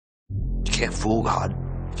can't fool God.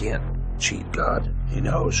 You can't cheat God. He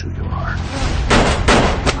knows who you are.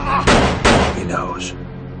 He knows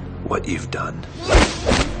what you've done.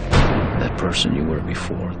 That person you were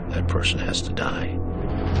before, that person has to die.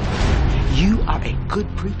 You are a good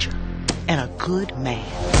preacher and a good man.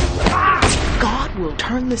 God will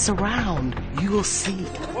turn this around. You will see.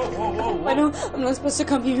 I know I'm not supposed to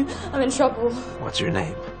come here. I'm in trouble. What's your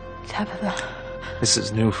name? Tabitha. This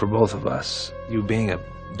is new for both of us. You being a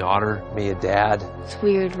daughter, me a dad. It's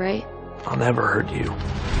weird, right? I'll never hurt you.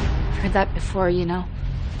 I've heard that before, you know.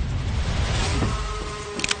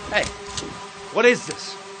 Hey, what is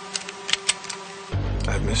this?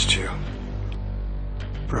 I missed you.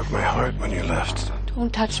 Broke my heart when you left.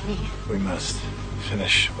 Don't touch me. We must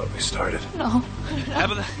finish what we started. No.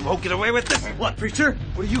 Tabitha, you won't get away with this. What, preacher?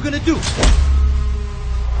 What are you gonna do?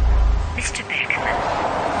 Mr. Beckman,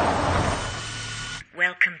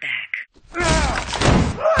 welcome back.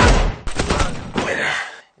 Where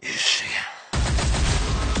is she?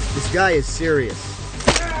 This guy is serious.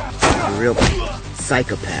 He's a real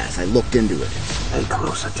psychopath. I looked into it. Pay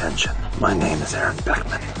close attention. My name is Aaron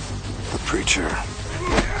Beckman. The preacher.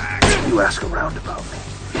 You ask around about me.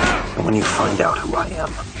 And when you find out who I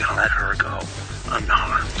am, you're gonna let her go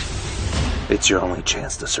unharmed. It's your only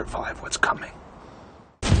chance to survive what's coming.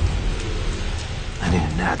 I need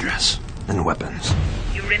an address and weapons.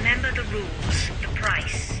 You remember the rules, the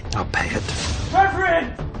price. I'll pay it.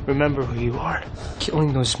 Reverend! Remember who you are.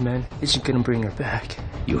 Killing those men isn't gonna bring her back.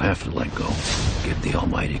 You have to let go. Give the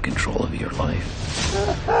Almighty control of your life.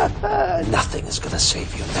 Nothing is gonna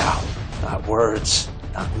save you now. Not words,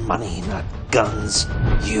 not money, not guns.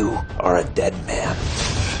 You are a dead man.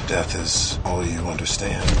 If death is all you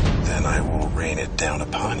understand, then I will rain it down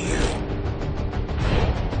upon you.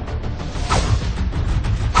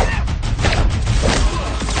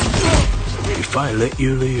 If I let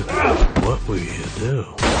you leave, what will you do?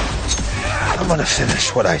 I'm gonna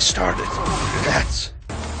finish what I started. That's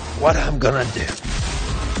what I'm gonna do.